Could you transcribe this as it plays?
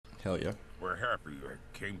Hell yeah. We're happy you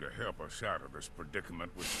came to help us out of this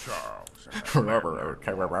predicament with Charles.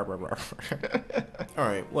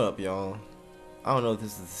 Alright, what up, y'all? I don't know if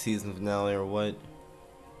this is the season finale or what,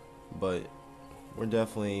 but we're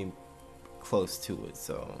definitely close to it,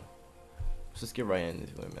 so let's just get right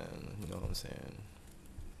into it, man. You know what I'm saying?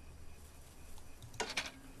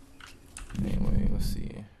 Anyway, let's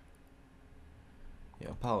see. Yeah,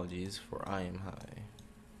 apologies for I am high.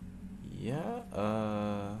 Yeah,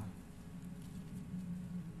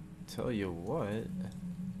 tell you what,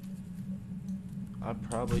 I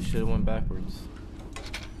probably should have went backwards.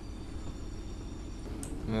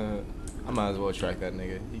 I might as well track that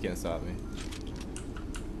nigga. He can't stop me.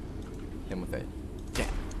 Him with that. Yeah.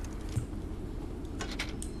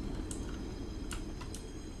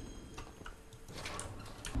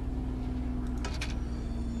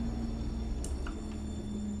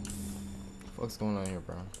 What's going on here,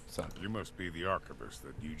 bro? What's up? You must be the archivist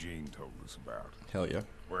that Eugene told us about. Hell yeah.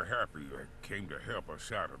 We're happy you came to help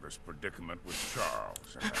us out of this predicament with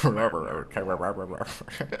Charles.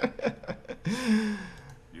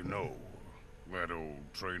 You know, that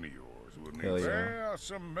old train of yours will need. Hell yeah. There are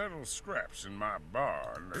some metal scraps in my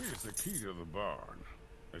barn. Here's the key to the barn.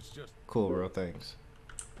 It's just cool, bro. Thanks.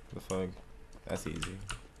 The fuck? That's easy.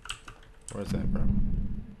 Where's that, bro?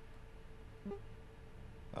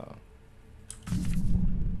 Oh.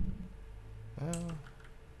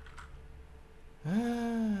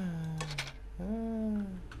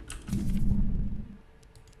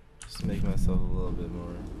 Just to make myself a little bit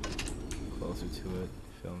more closer to it.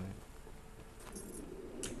 Feel me?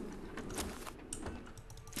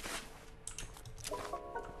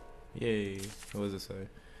 Yay. What does it say?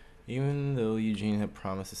 Even though Eugene had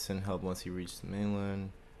promised to send help once he reached the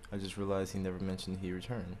mainland, I just realized he never mentioned he'd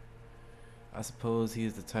return. I suppose he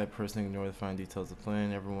is the type of person to ignore the fine details of the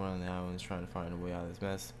plan. Everyone on the island is trying to find a way out of this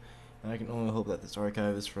mess, and I can only hope that this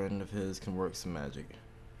archivist friend of his can work some magic.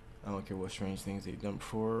 I don't care what strange things they've done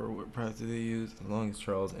before or what practice they use, as long as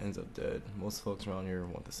Charles ends up dead. Most folks around here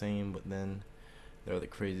want the same, but then there are the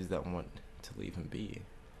crazies that want to leave him be.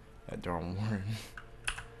 That darn Warren.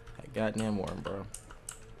 That goddamn Warren, bro.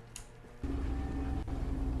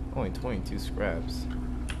 Only 22 scraps.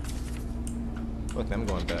 Fuck, I'm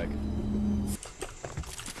going back.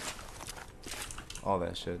 All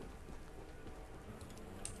that shit.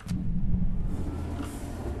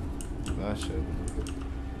 That shit.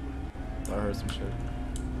 I heard some shit.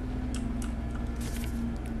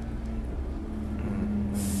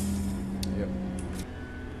 Yep.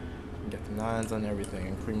 Get the 9s on everything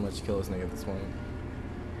and pretty much kill this nigga at this point.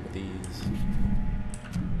 With ease.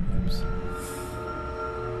 Oops.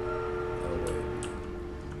 Oh wait.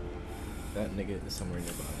 That nigga is somewhere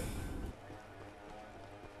nearby.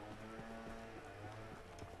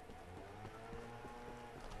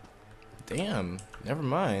 Damn, never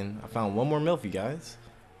mind. I found one more MILF, you guys.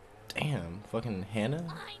 Damn, fucking Hannah?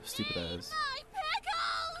 Stupid ass.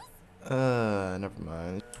 Never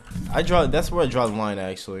mind. That's where I draw the line,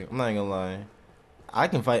 actually. I'm not gonna lie.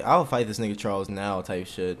 I'll fight this nigga Charles now type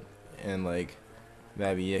shit. And, like,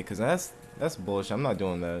 that'd be it. Cause that's bullshit. I'm not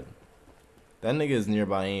doing that. That nigga is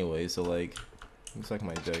nearby anyway, so, like, looks like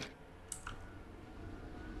my dick.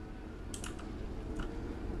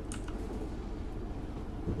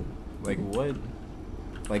 Like, what?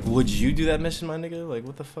 Like, would you do that mission, my nigga? Like,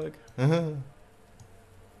 what the fuck? Oh,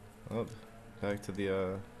 back to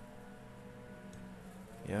the,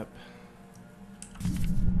 Yep.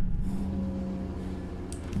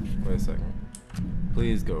 Wait a second.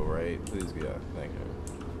 Please go right. Please go, yeah, thank you.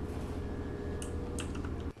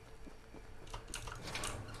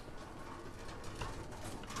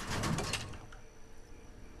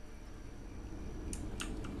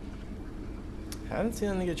 Haven't seen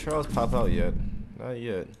that nigga Charles pop out yet. Not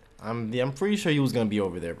yet. I'm pretty sure he was gonna be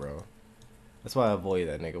over there, bro. That's why I avoid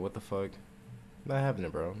that nigga. What the fuck? Not having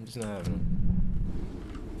it, bro. I'm just not having it.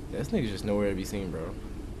 Yeah, this nigga's just nowhere to be seen, bro.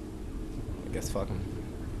 I guess fuck him.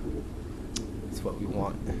 That's what we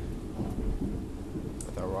want.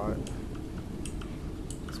 With our rod.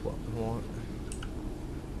 That's what we want.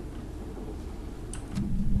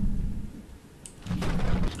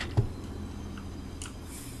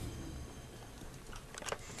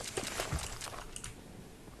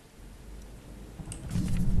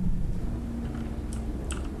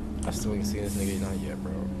 I still ain't seen this nigga, not yet,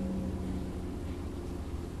 bro.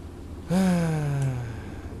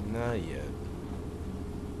 Not yet.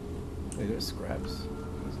 Hey, there's scraps.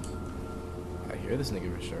 I hear this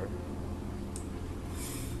nigga for sure.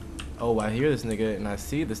 Oh, I hear this nigga and I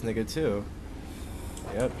see this nigga too.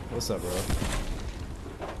 Yep, what's up, bro?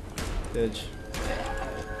 Bitch.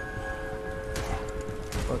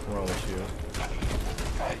 What's wrong with you?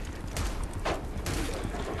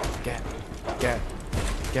 Get, get,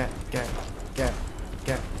 get, get, get, get,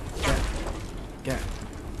 get, get,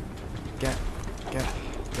 get, get,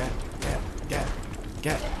 get, get,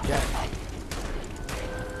 get, get.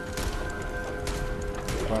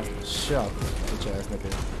 Shut up, bitch ass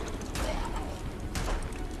nigga.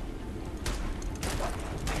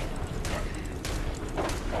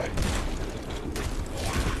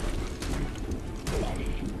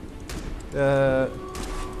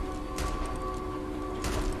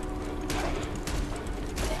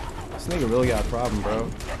 This nigga really got a problem, bro.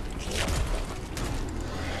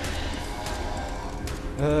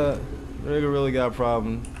 Nigga really got a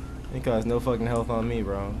problem. He caused no fucking health on me,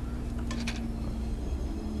 bro.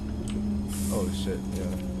 Oh shit, yeah.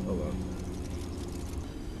 Hold on.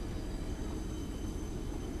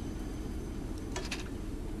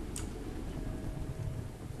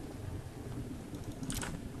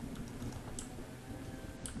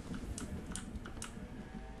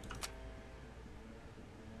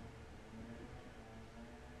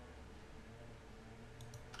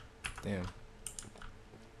 Damn.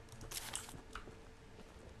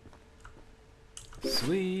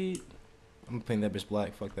 Sweet. I'm gonna paint that bitch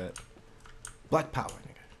black. Fuck that. Black power,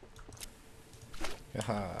 nigga.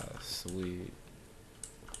 Haha, sweet.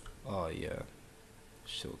 Oh yeah.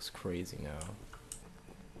 Shit looks crazy now.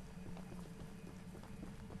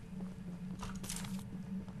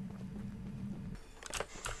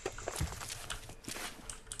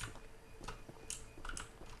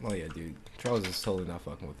 Oh yeah, dude. Charles is totally not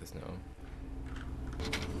fucking with this now.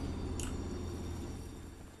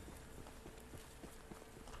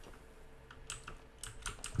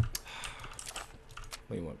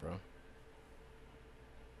 What do you want, bro?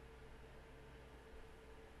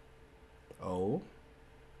 Oh?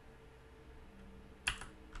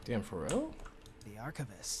 Damn, for real? The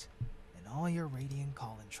Archivist. In all your radiant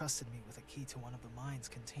call entrusted me with a key to one of the mines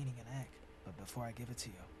containing an egg. But before I give it to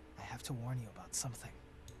you, I have to warn you about something.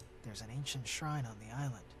 There's an ancient shrine on the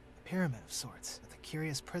island, a pyramid of sorts, with a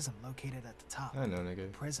curious prism located at the top. I know,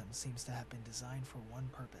 nigga. The prism seems to have been designed for one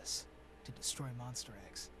purpose, to destroy monster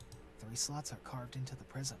eggs. 3 slots are carved into the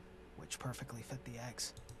prism, which perfectly fit the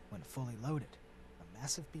eggs. When fully loaded, a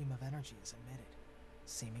massive beam of energy is emitted,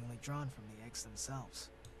 seemingly drawn from the eggs themselves.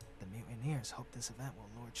 The mutineers hope this event will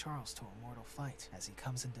lure Charles to a mortal fight as he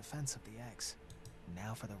comes in defense of the eggs.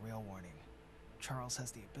 Now for the real warning. Charles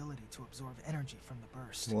has the ability to absorb energy from the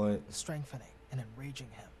burst, What? strengthening and enraging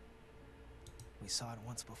him. We saw it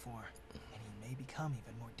once before, and he may become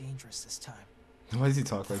even more dangerous this time. Why does he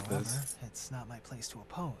talk like However, this? it's not my place to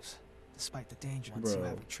oppose. Despite the danger, once you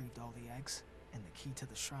have retrieved all the eggs and the key to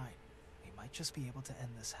the shrine, we might just be able to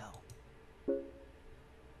end this hell.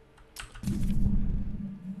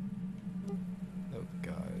 Oh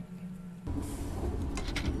god.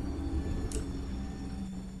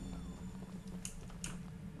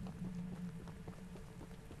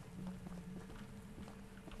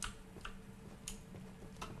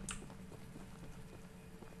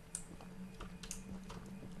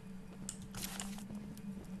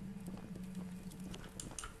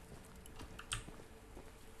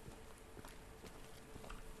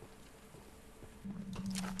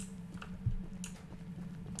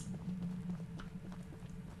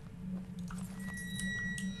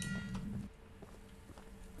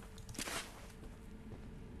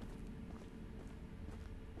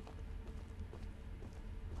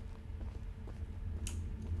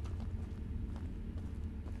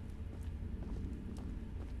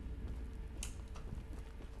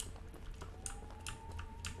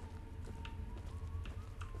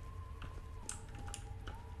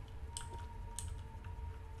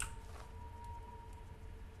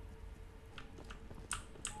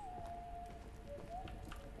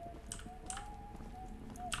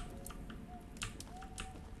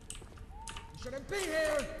 Shouldn't be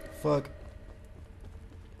here. Fuck.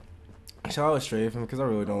 Should I always strafe him? Because I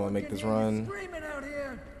really don't want to make this run. Screaming out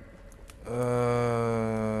here.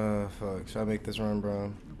 Fuck. Should I make this run,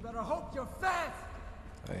 bro? You better hope you're fast.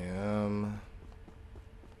 I am.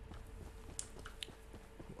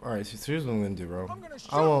 Alright, so here's what I'm gonna do, bro.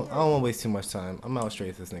 I won't want to waste too much time. I'm out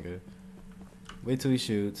strafe this nigga. Wait till he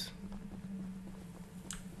shoots.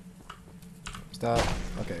 Stop.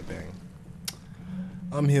 Okay, bang.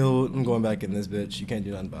 I'm healed. I'm going back in this bitch. You can't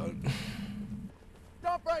do nothing about it.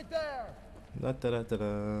 Stop right there. Da da da da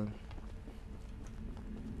da.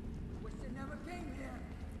 Wish you never came here.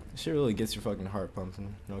 This shit really gets your fucking heart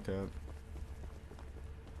pumping. No cap.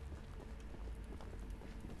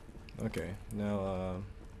 Okay, now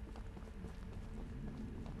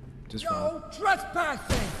just run. No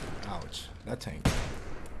trespassing. Ouch. That tank.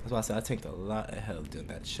 That's why I said I tanked a lot of hell doing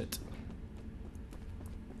that shit.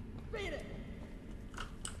 Beat it!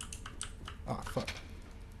 Oh fuck.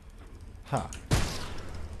 Ha.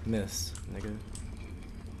 Miss, nigga. You're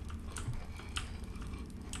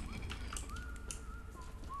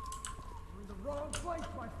in the wrong place,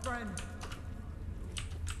 my friend.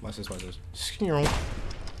 Watch this, watch this.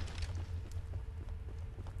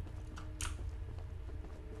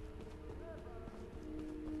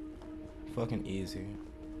 Fucking easy.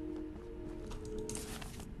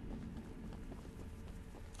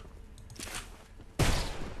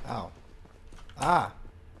 Ow. Ah!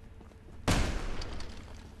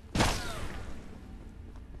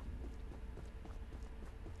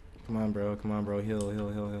 Come on, bro. Come on, bro. Heal, heal,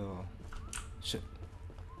 heal, heal. Shit.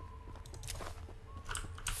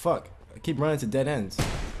 Fuck. I keep running to dead ends.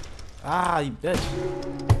 Ah, you bitch.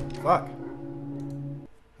 Fuck.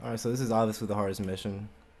 Alright, so this is obviously the hardest mission.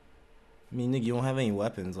 I mean, nigga, you don't have any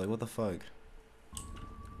weapons. Like, what the fuck?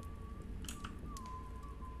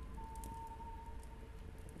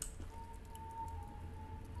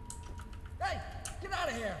 Hey, get out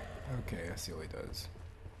of here! Okay, I see what he does.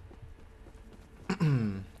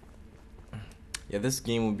 Yeah, this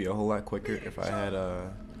game would be a whole lot quicker if I had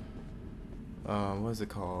a... what is it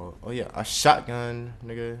called? Oh yeah, a shotgun,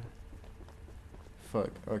 nigga.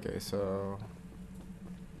 Fuck. Okay, so...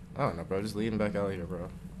 I don't know, bro. Just lead him back out of here, bro.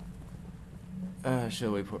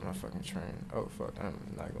 Should we put my fucking train? Oh, fuck. I'm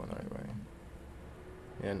not going the right way.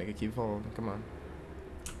 Yeah, nigga, keep following. Come on.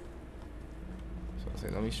 So I say,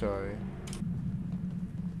 don't be shy.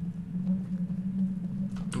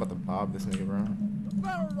 I'm about to bob this nigga, bro.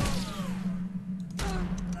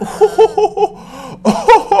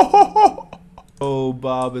 Oh,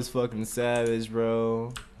 Bob is fucking savage,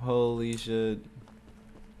 bro. Holy shit.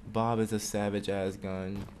 Bob is a savage ass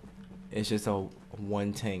gun. It's just a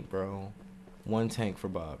one tank, bro. One tank for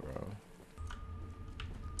Bob, bro.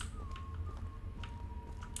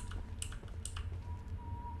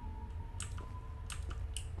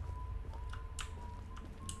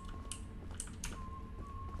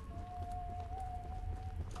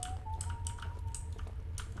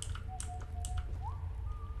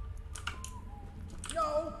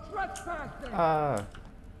 No trespassing! Ah.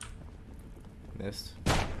 Missed.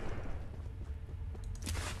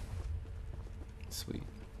 Sweet.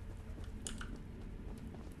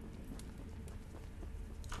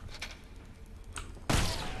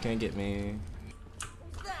 Can't get me.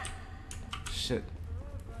 Who's that? Shit.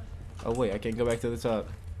 Oh wait, I can't go back to the top.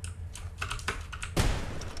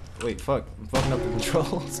 Wait, fuck. I'm fucking up the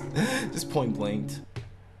controls. Just point blanked.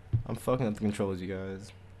 I'm fucking up the controls, you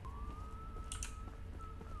guys.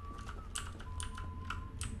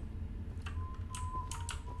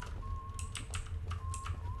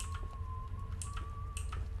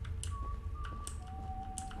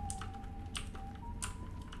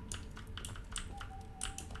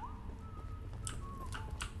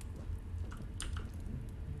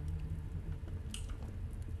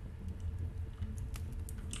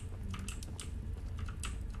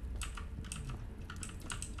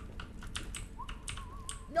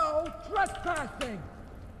 No trespassing!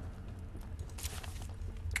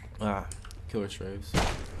 Ah, killer straves.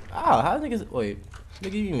 Ah, how niggas? Wait,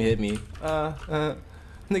 nigga, you even hit me.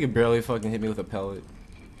 Nigga barely fucking hit me with a pellet.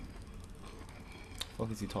 What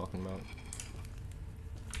is he talking about?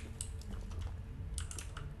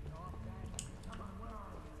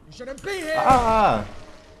 You shouldn't be here! Ah!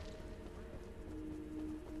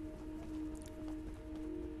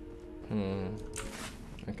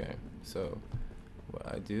 Okay, so what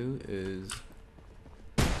I do is,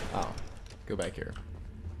 go back here.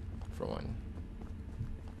 For one.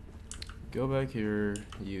 Go back here.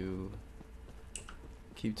 You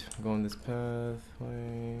keep going this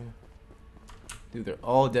pathway. Dude, they're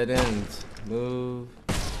all dead ends. Move.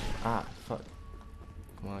 Ah, fuck.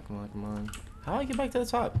 Come on, come on, come on. How do I get back to the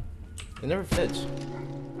top? It never fits.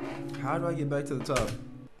 How do I get back to the top?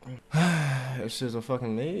 It's just a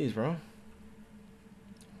fucking maze, bro.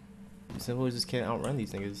 You simply just can't outrun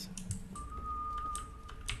these niggas.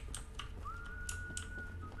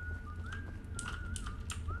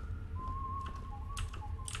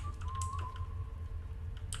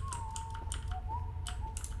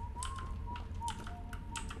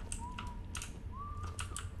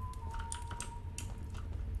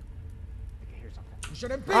 You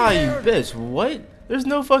shouldn't be Ah, you here! bitch. What? There's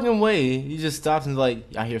no fucking way. He just stops and is like,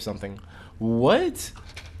 I hear something. What?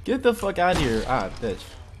 Get the fuck out of here. Ah, bitch.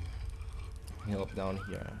 Heal up down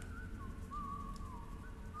here.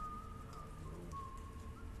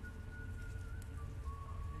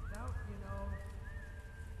 It's out, you know.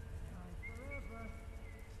 Time forever.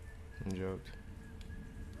 I'm joked.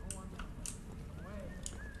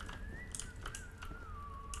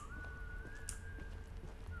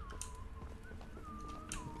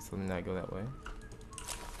 So let me not go that way.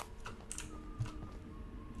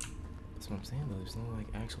 That's what I'm saying though, there's no like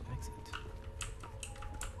actual exit.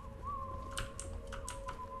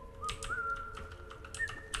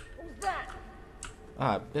 Who's that?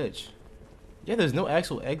 Ah, bitch. Yeah, there's no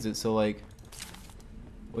actual exit, so like,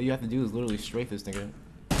 what you have to do is literally strafe this nigga.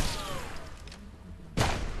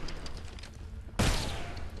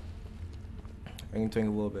 I can take a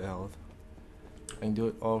little bit of health. I can do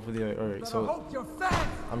it all for the. Alright, so Hope you're fast.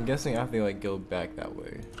 I'm guessing I have to like go back that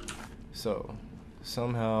way. So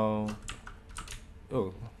somehow.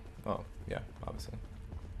 Oh, yeah, obviously.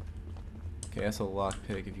 Okay, that's a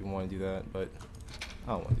lockpick if you want to do that, but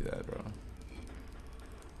I don't want to do that, bro.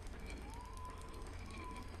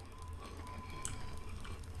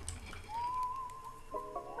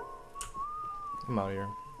 I'm out of here.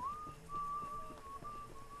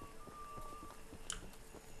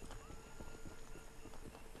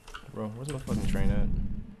 Bro, where's my fucking train at?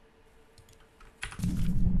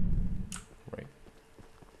 Right.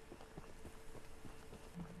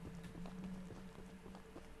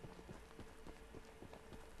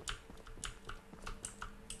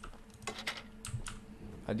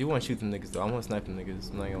 I do want to shoot them niggas though. I want to snipe them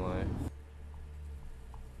niggas, I'm not gonna lie.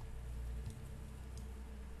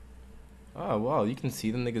 Oh wow, you can see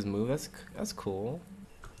them niggas move. That's cool.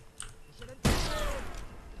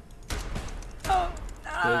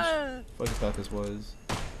 Bitch, fuck you thought this was.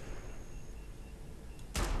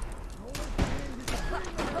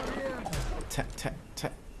 Tap tap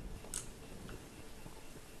tap.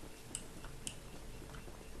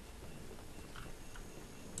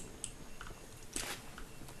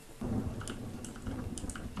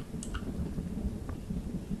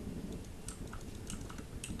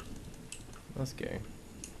 That's gay.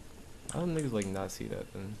 How do niggas like not see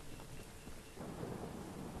that then?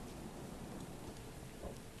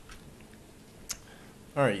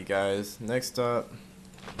 Alright, you guys. Next up,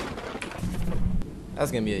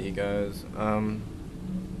 that's gonna be it, you guys.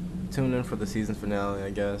 Tune in for the season finale,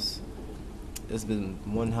 I guess. It's been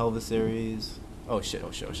one hell of a series. Oh shit!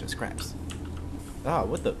 Oh shit! Oh shit! Scraps. Ah,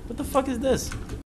 what the fuck is this?